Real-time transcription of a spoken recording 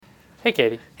Hey,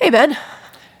 Katie. Hey, Ben.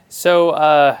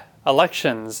 So,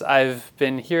 elections. I've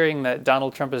been hearing that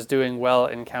Donald Trump is doing well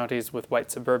in counties with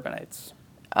white suburbanites.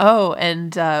 Oh,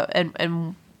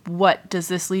 and what does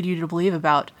this lead you to believe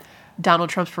about Donald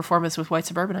Trump's performance with white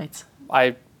suburbanites?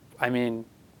 I, I mean,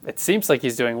 it seems like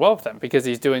he's doing well with them because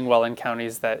he's doing well in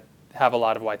counties that have a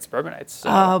lot of white suburbanites. So,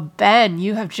 Oh, Ben,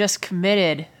 you have just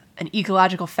committed an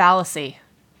ecological fallacy.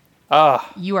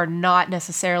 ah, You are not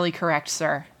necessarily correct,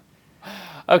 sir.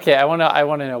 okay. I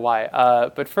wanna know why.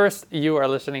 But first, you are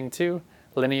listening to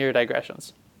Linear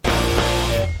Digressions.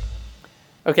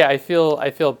 Okay, I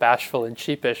feel bashful and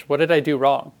sheepish. What did I do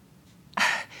wrong?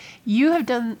 You have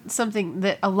done something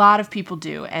that a lot of people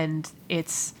do, and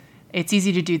it's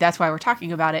easy to do. That's why we're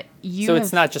talking about it. So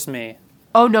it's not just me.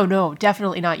 Oh, no,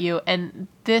 definitely not you. And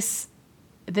this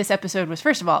episode was,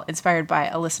 first of all, inspired by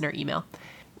a listener email.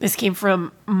 This came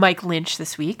from Mike Lynch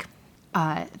this week.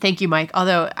 Thank you, Mike.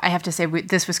 Although I have to say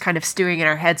this was kind of stewing in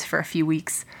our heads for a few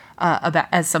weeks about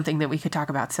as something that we could talk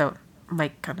about. So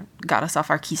Mike kind of got us off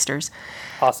our keisters.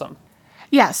 Awesome.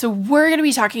 Yeah, so we're going to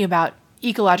be talking about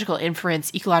ecological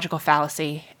inference, ecological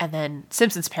fallacy, and then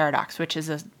Simpson's paradox, which is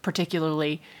a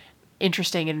particularly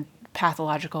interesting and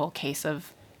pathological case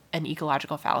of an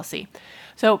ecological fallacy.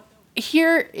 So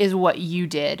here is what you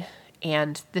did,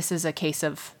 and this is a case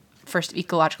of first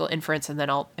ecological inference, and then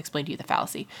I'll explain to you the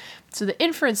fallacy. So the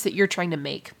inference that you're trying to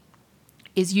make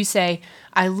is you say,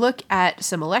 I look at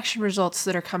some election results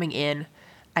that are coming in.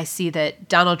 I see that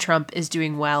Donald Trump is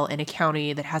doing well in a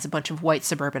county that has a bunch of white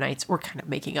suburbanites. We're kind of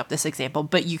making up this example,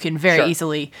 but you can very Sure.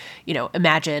 easily,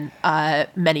 imagine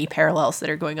many parallels that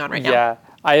are going on right now. Yeah,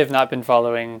 I have not been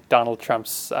following Donald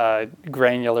Trump's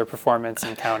granular performance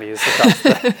in counties across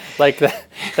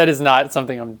that is not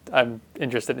something I'm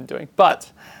interested in doing.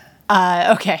 But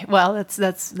Okay, well,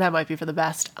 that might be for the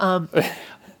best.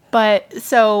 But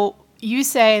so you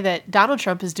say that Donald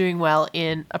Trump is doing well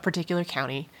in a particular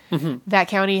county. Mm-hmm. That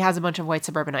county has a bunch of white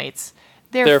suburbanites.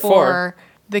 Therefore,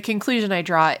 the conclusion I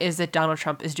draw is that Donald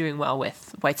Trump is doing well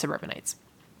with white suburbanites.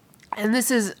 And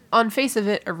this is, on face of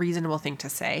it, a reasonable thing to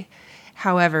say.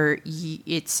 However,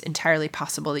 it's entirely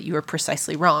possible that you are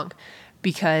precisely wrong,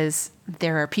 because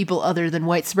there are people other than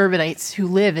white suburbanites who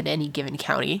live in any given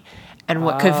county. And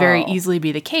what could very easily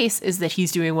be the case is that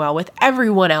he's doing well with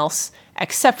everyone else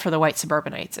except for the white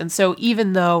suburbanites. And so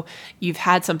even though you've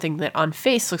had something that on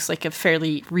face looks like a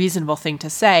fairly reasonable thing to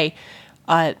say,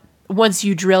 once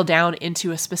you drill down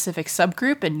into a specific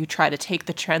subgroup and you try to take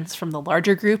the trends from the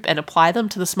larger group and apply them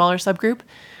to the smaller subgroup,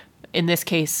 in this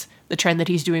case, the trend that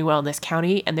he's doing well in this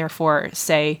county, and therefore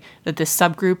say that this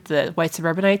subgroup, the white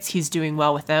suburbanites, he's doing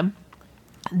well with them,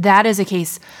 that is a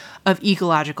case of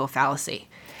ecological fallacy.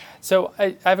 so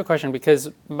I have a question, because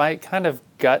my kind of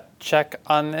gut check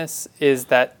on this is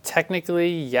that technically,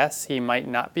 yes, he might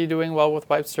not be doing well with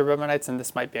white suburbanites, and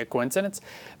this might be a coincidence,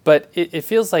 but it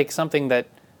feels like something that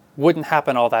wouldn't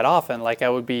happen all that often. Like I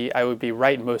would be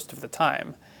right most of the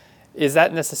time. Is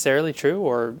that necessarily true?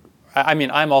 Or I mean,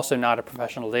 I'm also not a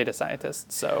professional data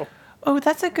scientist, so. Oh,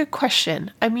 that's a good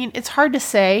question. I mean, it's hard to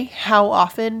say how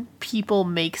often people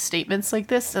make statements like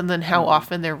this and then how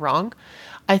often they're wrong.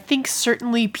 I think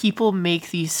certainly people make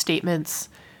these statements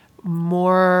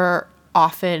more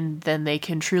often than they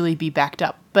can truly be backed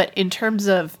up. But in terms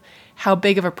of how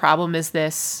big of a problem is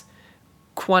this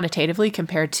quantitatively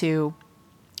compared to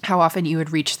how often you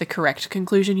would reach the correct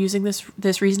conclusion using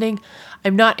this reasoning,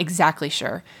 I'm not exactly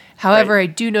sure. However, Right.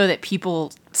 I do know that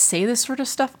people say this sort of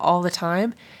stuff all the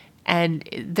time, and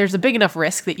there's a big enough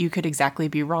risk that you could exactly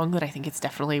be wrong that I think it's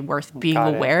definitely worth being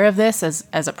Got it. aware of this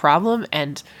as a problem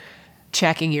and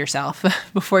checking yourself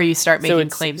before you start making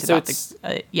claims about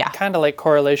the yeah. Kind of like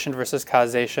correlation versus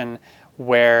causation,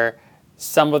 where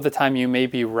some of the time you may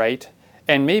be right,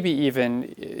 and maybe even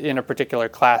in a particular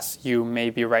class you may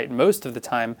be right most of the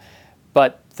time,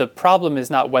 but the problem is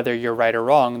not whether you're right or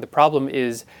wrong. The problem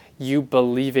is you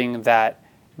believing that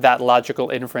that logical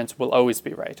inference will always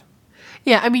be right.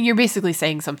 Yeah, I mean, you're basically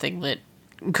saying something that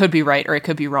could be right or it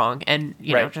could be wrong, and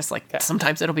you know, Right. just like Yeah.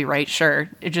 sometimes it'll be right, sure.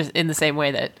 It just in the same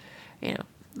way that,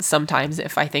 sometimes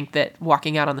if I think that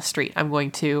walking out on the street, I'm going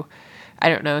to, I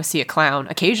don't know, see a clown.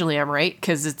 Occasionally, I'm right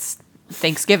because it's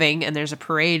Thanksgiving and there's a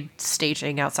parade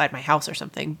staging outside my house or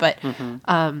something. But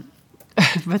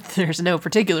but there's no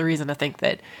particular reason to think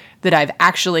that I've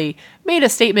actually made a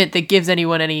statement that gives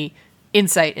anyone any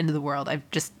insight into the world. I've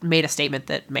just made a statement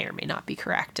that may or may not be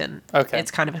correct, and Okay.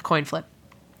 it's kind of a coin flip.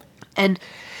 And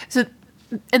so,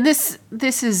 and this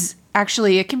is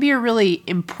actually, it can be a really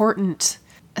important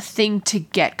thing to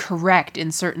get correct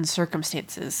in certain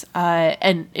circumstances.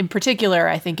 And in particular,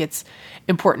 I think it's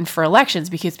important for elections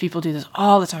because people do this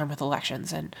all the time with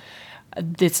elections, and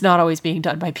it's not always being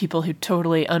done by people who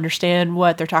totally understand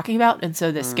what they're talking about. And so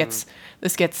this gets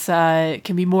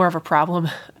can be more of a problem,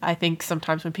 I think,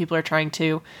 sometimes when people are trying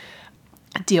to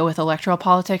deal with electoral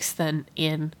politics than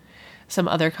in some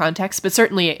other contexts. But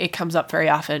certainly it comes up very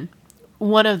often.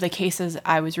 One of the cases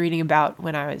I was reading about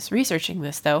when I was researching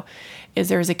this, though, is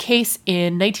there was a case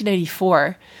in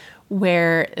 1994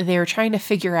 where they were trying to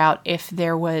figure out if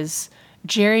there was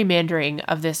gerrymandering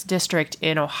of this district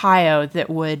in Ohio that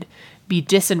would be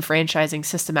disenfranchising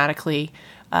systematically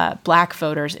black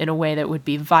voters in a way that would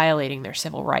be violating their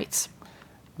civil rights.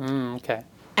 Okay.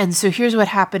 And so here's what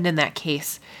happened in that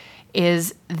case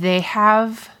is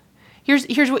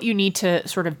here's what you need to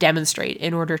sort of demonstrate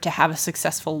in order to have a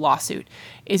successful lawsuit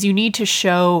is you need to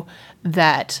show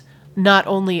that not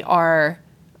only are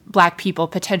black people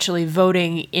potentially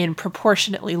voting in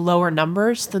proportionately lower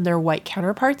numbers than their white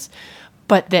counterparts,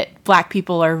 but that black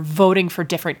people are voting for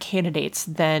different candidates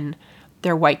than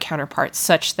their white counterparts,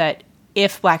 such that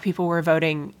if black people were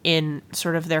voting in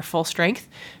sort of their full strength,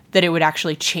 that it would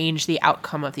actually change the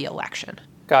outcome of the election.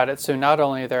 Got it. So not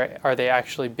only are they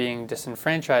actually being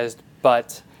disenfranchised,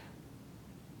 but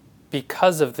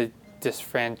because of the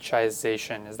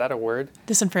disfranchisation, is that a word?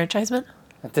 Disenfranchisement?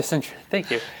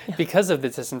 Thank you. Yeah. Because of the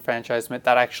disenfranchisement,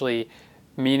 that actually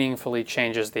meaningfully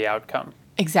changes the outcome.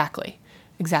 Exactly.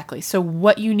 So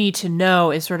what you need to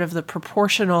know is sort of the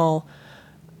proportional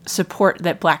support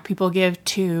that black people give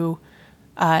to,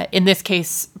 in this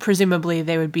case, presumably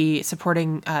they would be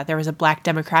supporting, there was a black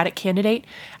Democratic candidate,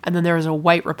 and then there was a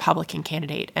white Republican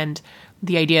candidate. And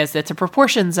the idea is that the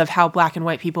proportions of how black and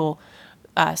white people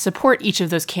support each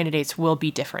of those candidates will be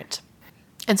different.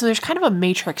 And so there's kind of a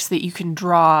matrix that you can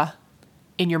draw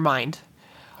in your mind.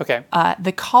 Okay.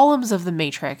 The columns of the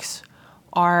matrix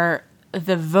are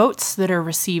the votes that are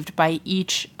received by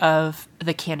each of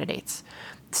the candidates.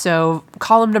 So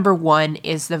column number 1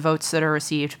 is the votes that are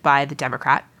received by the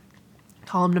Democrat.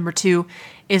 Column number 2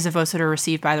 is the votes that are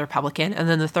received by the Republican. And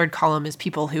then the third column is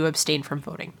people who abstain from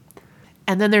voting.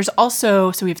 And then there's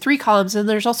also, so we have 3 columns, and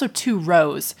there's also 2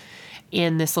 rows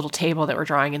in this little table that we're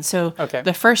drawing. And so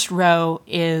the first row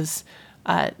is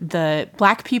the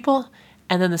black people,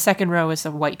 and then the second row is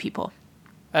the white people.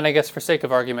 And I guess for sake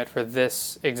of argument for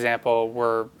this example,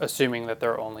 we're assuming that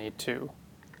there are only 2.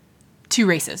 2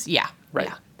 races, yeah. Right.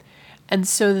 Yeah. And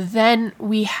so then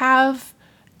we have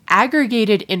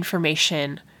aggregated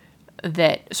information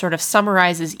that sort of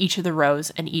summarizes each of the rows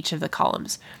and each of the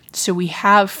columns. So we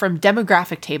have from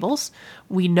demographic tables,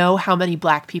 we know how many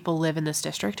black people live in this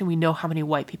district, and we know how many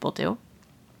white people do.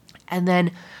 And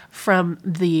then from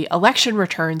the election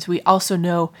returns, we also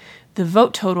know the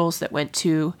vote totals that went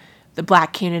to the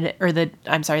black candidate, or the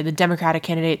Democratic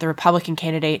candidate, the Republican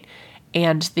candidate,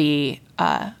 and the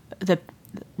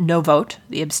no vote,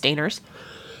 the abstainers.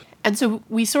 And so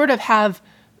we sort of have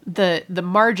the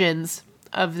margins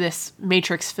of this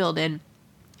matrix filled in.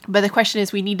 But the question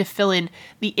is, we need to fill in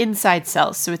the inside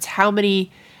cells. So it's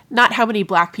not how many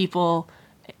black people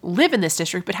live in this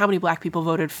district, but how many black people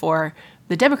voted for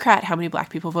the Democrat, how many black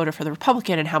people voted for the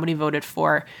Republican, and how many voted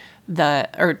for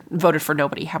voted for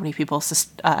nobody, how many people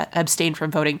abstained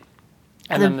from voting.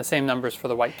 And then the same numbers for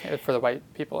the white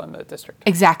people in the district.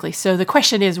 Exactly. So the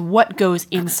question is, what goes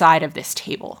inside of this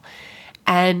table?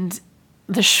 And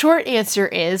the short answer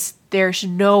is there's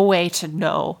no way to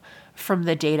know from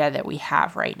the data that we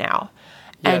have right now.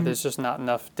 Yeah, and there's just not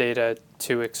enough data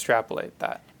to extrapolate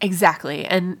that. Exactly.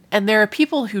 And there are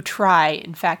people who try.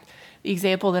 In fact, the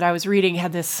example that I was reading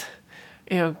had this,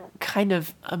 kind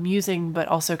of amusing but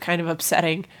also kind of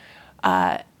upsetting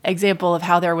example of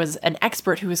how there was an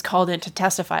expert who was called in to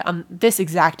testify on this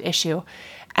exact issue,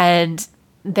 and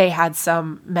they had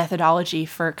some methodology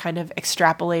for kind of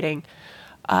extrapolating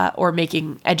or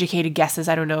making educated guesses,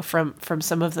 I don't know, from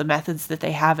some of the methods that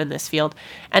they have in this field,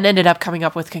 and ended up coming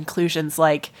up with conclusions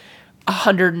like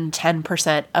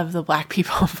 110% of the black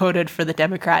people voted for the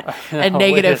Democrat and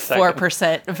negative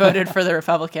 4% voted for the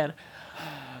Republican.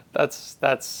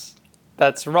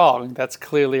 That's wrong. That's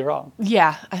clearly wrong.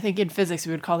 Yeah, I think in physics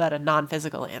we would call that a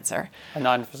non-physical answer. A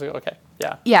non-physical, okay,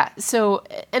 yeah. Yeah, so,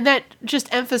 and that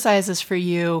just emphasizes for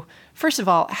you, first of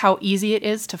all, how easy it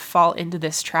is to fall into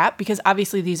this trap, because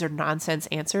obviously these are nonsense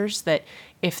answers that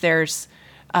if there's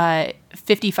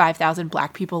 55,000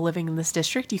 black people living in this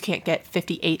district, you can't get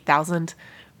 58,000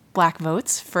 black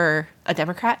votes for a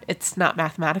Democrat. It's not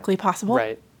mathematically possible.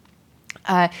 Right.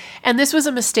 And this was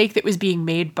a mistake that was being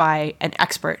made by an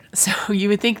expert. So you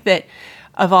would think that,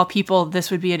 of all people, this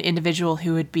would be an individual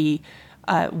who would be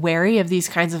wary of these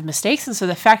kinds of mistakes. And so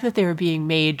the fact that they were being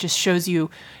made just shows you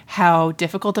how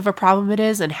difficult of a problem it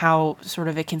is and how sort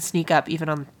of it can sneak up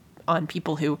even on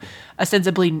people who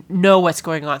ostensibly know what's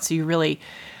going on. So you really,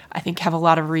 I think, have a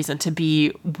lot of reason to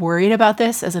be worried about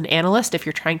this as an analyst if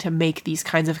you're trying to make these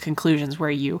kinds of conclusions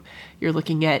where you're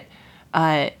looking at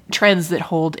trends that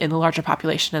hold in the larger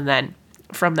population and then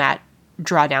from that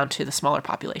draw down to the smaller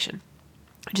population.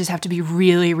 You just have to be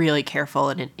really, really careful.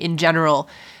 And in general,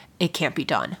 it can't be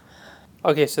done.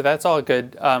 Okay, so that's all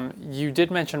good. You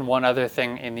did mention one other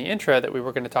thing in the intro that we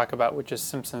were going to talk about, which is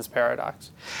Simpson's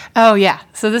paradox. Oh, yeah.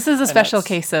 So this is a special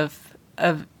case of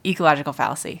ecological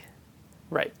fallacy.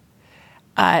 Right.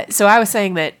 So I was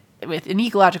saying that with an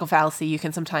ecological fallacy, you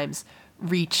can sometimes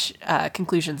reach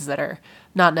conclusions that are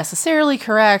not necessarily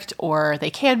correct or they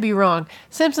can be wrong.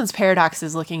 Simpson's paradox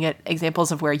is looking at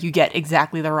examples of where you get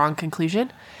exactly the wrong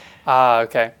conclusion.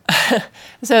 Okay.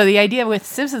 So the idea with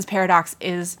Simpson's paradox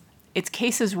is it's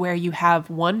cases where you have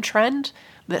one trend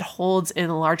that holds in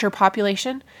a larger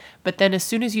population, but then as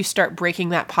soon as you start breaking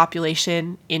that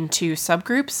population into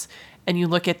subgroups and you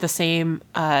look at the same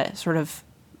sort of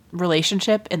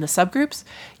relationship in the subgroups,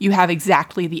 you have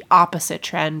exactly the opposite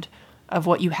trend of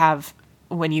what you have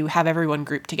when you have everyone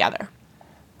grouped together.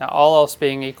 Now, all else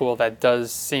being equal, that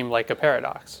does seem like a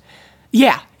paradox.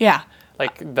 Yeah.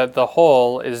 Like the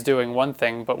whole is doing one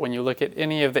thing, but when you look at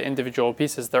any of the individual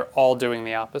pieces, they're all doing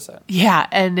the opposite. Yeah,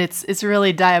 and it's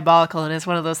really diabolical, and it's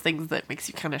one of those things that makes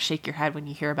you kind of shake your head when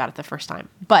you hear about it the first time.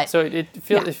 But so it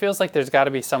feels like there's got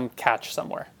to be some catch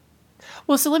somewhere.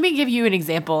 Well, so let me give you an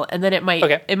example, and then it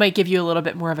might give you a little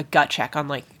bit more of a gut check on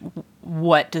like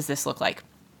what does this look like.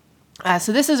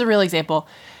 So this is a real example.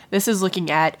 This is looking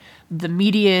at the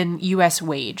median U.S.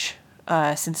 wage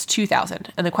since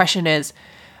 2000, and the question is,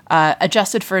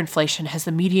 adjusted for inflation, has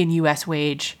the median U.S.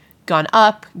 wage gone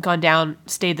up, gone down,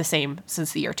 stayed the same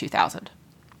since the year 2000?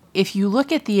 If you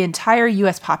look at the entire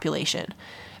U.S. population,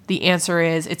 the answer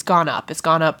is it's gone up. It's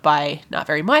gone up by not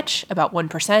very much, about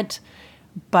 1%,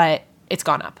 but it's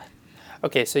gone up.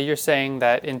 Okay, so you're saying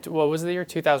that what was the year,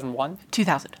 2001?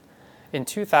 2000. In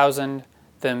 2000,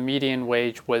 the median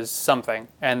wage was something,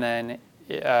 and then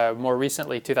more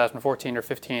recently, 2014 or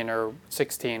 15 or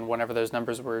 16, whenever those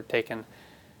numbers were taken,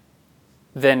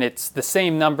 then it's the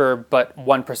same number but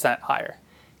 1% higher.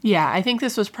 Yeah, I think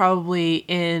this was probably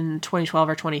in 2012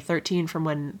 or 2013 from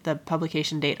when the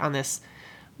publication date on this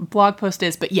blog post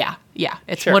is, but yeah,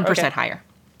 it's sure, 1% higher.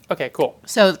 Okay, cool.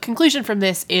 So the conclusion from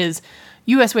this is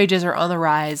U.S. wages are on the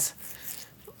rise.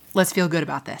 Let's feel good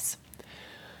about this.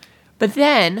 But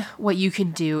then what you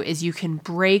can do is you can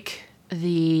break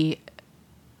the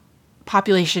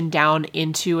population down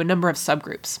into a number of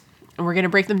subgroups. And we're going to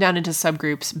break them down into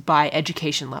subgroups by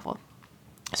education level.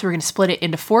 So we're going to split it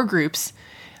into 4 groups,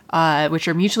 which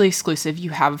are mutually exclusive.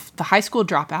 You have the high school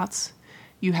dropouts.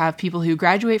 You have people who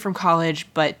graduate from college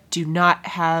but do not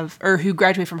have, or who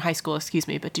graduate from high school,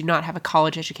 but do not have a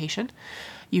college education.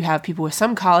 You have people with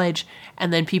some college,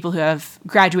 and then people who have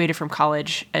graduated from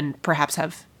college and perhaps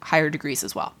have higher degrees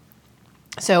as well.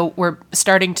 So we're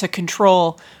starting to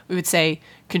control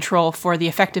for the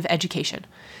effective education.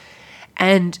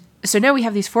 And so now we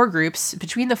have these 4 groups.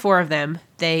 Between the 4 of them,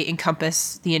 they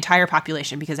encompass the entire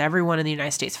population because everyone in the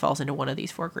United States falls into one of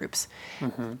these 4 groups.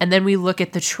 Mm-hmm. And then we look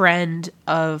at the trend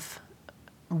of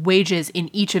wages in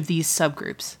each of these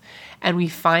subgroups. And we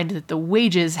find that the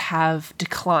wages have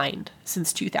declined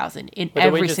since 2000 in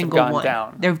every single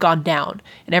one. They've gone down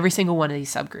in every single one of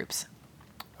these subgroups.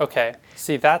 Okay.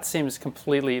 See, that seems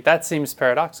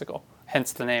paradoxical,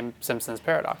 hence the name Simpson's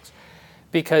paradox.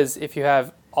 Because if you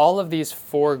have all of these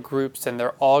 4 groups and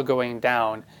they're all going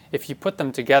down, if you put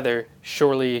them together,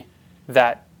 surely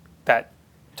that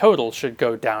total should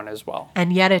go down as well.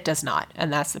 And yet it does not,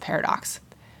 and that's the paradox.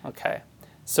 Okay.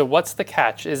 So what's the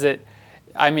catch? It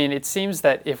seems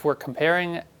that if we're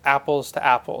comparing apples to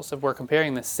apples, if we're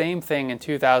comparing the same thing in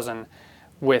 2000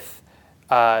 with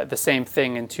the same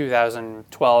thing in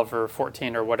 2012 or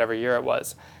 14 or whatever year it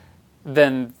was,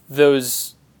 then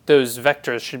those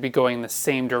vectors should be going the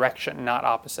same direction, not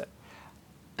opposite.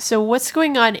 So what's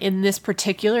going on in this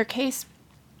particular case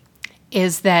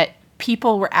is that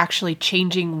people were actually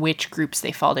changing which groups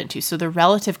they fall into. So the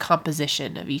relative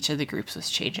composition of each of the groups was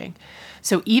changing.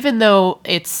 So even though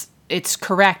it's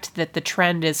correct that the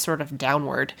trend is sort of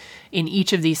downward in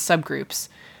each of these subgroups,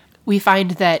 we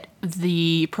find that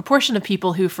the proportion of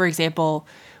people who, for example,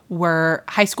 were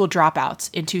high school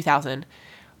dropouts in 2000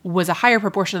 was a higher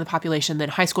proportion of the population than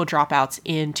high school dropouts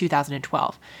in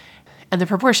 2012. And the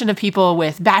proportion of people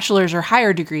with bachelor's or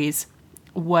higher degrees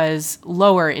was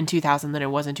lower in 2000 than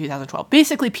it was in 2012.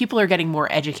 Basically, people are getting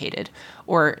more educated,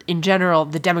 or in general,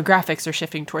 the demographics are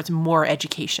shifting towards more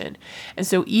education. And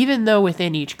so even though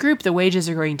within each group the wages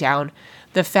are going down,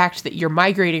 the fact that you're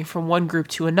migrating from one group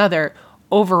to another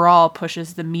overall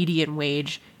pushes the median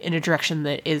wage in a direction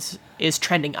that is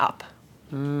trending up.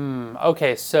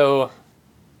 Okay, so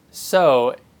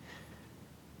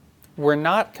we're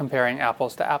not comparing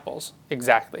apples to apples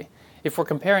exactly. If we're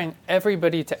comparing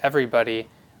everybody to everybody,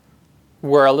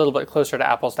 we're a little bit closer to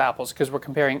apples because we're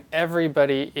comparing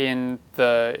everybody in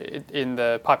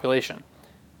the population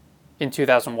in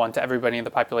 2001 to everybody in the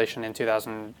population in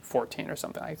 2014 or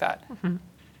something like that. Mm-hmm.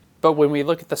 But when we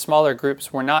look at the smaller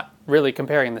groups, we're not really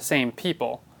comparing the same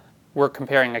people. We're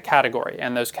comparing a category,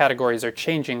 and those categories are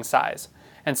changing size.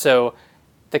 And so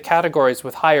the categories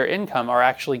with higher income are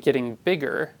actually getting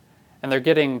bigger, and they're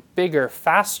getting bigger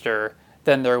faster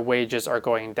than their wages are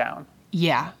going down.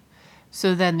 Yeah.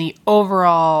 So then the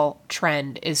overall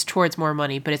trend is towards more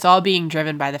money, but it's all being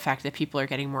driven by the fact that people are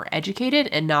getting more educated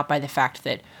and not by the fact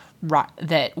that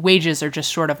that wages are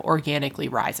just sort of organically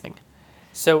rising.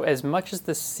 So as much as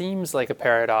this seems like a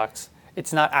paradox,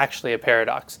 it's not actually a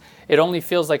paradox. It only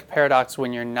feels like a paradox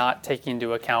when you're not taking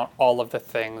into account all of the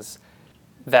things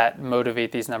that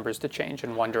motivate these numbers to change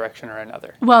in one direction or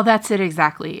another. Well, that's it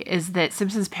exactly, is that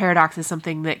Simpson's paradox is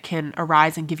something that can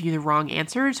arise and give you the wrong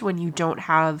answers when you don't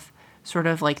have sort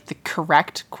of like the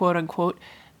correct, quote unquote,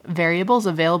 variables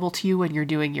available to you when you're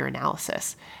doing your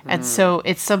analysis. And so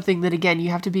it's something that, again, you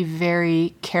have to be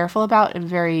very careful about and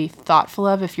very thoughtful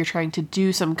of if you're trying to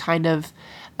do some kind of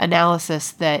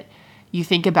analysis, that you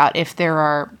think about if there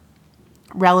are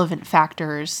relevant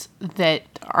factors that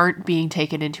aren't being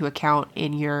taken into account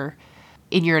in your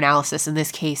analysis. In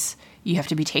this case, you have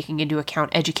to be taking into account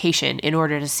education in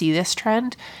order to see this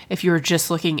trend. If you were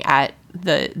just looking at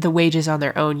the wages on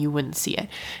their own, you wouldn't see it.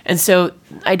 And so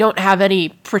I don't have any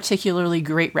particularly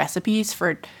great recipes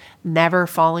for never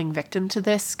falling victim to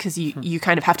this, because you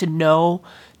kind of have to know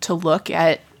to look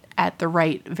at the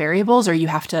right variables, or you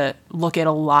have to look at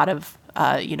a lot of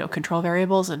control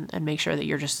variables and make sure that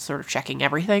you're just sort of checking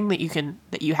everything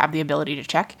that you have the ability to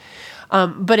check.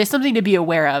 But it's something to be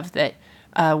aware of, that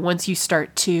once you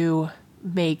start to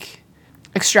make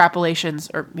extrapolations,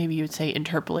 or maybe you would say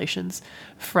interpolations,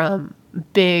 from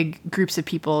big groups of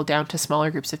people down to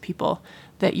smaller groups of people,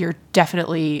 that you're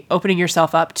definitely opening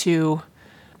yourself up to,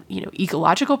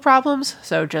 ecological problems.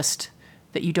 So just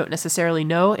that you don't necessarily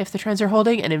know if the trends are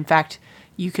holding, and in fact,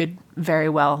 you could very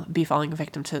well be falling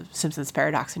victim to Simpson's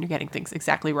paradox and you're getting things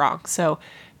exactly wrong. So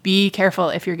be careful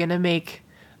if you're going to make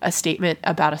a statement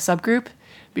about a subgroup.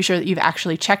 Be sure that you've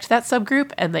actually checked that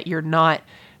subgroup and that you're not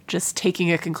just taking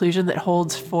a conclusion that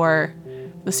holds for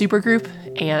the supergroup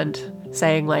and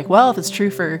saying like, well, if it's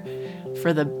true for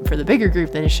the bigger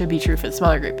group, then it should be true for the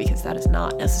smaller group, because that is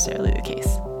not necessarily the case.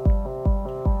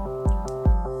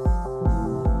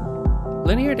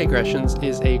 Linear Digressions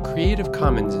is a Creative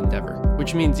Commons endeavor,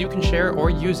 which means you can share or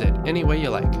use it any way you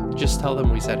like. Just tell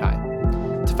them we said hi.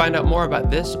 To find out more about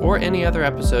this or any other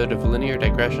episode of Linear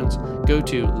Digressions, go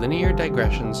to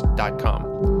lineardigressions.com.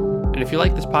 And if you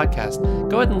like this podcast,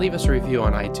 go ahead and leave us a review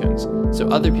on iTunes so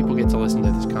other people get to listen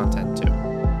to this content too.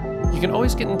 You can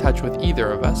always get in touch with either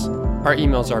of us. Our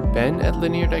emails are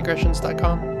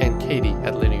ben@lineardigressions.com and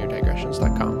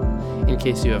katie@lineardigressions.com in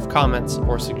case you have comments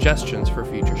or suggestions for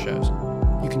future shows.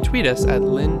 You can tweet us at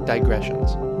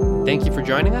lindigressions. Thank you for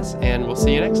joining us, and we'll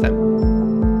see you next time.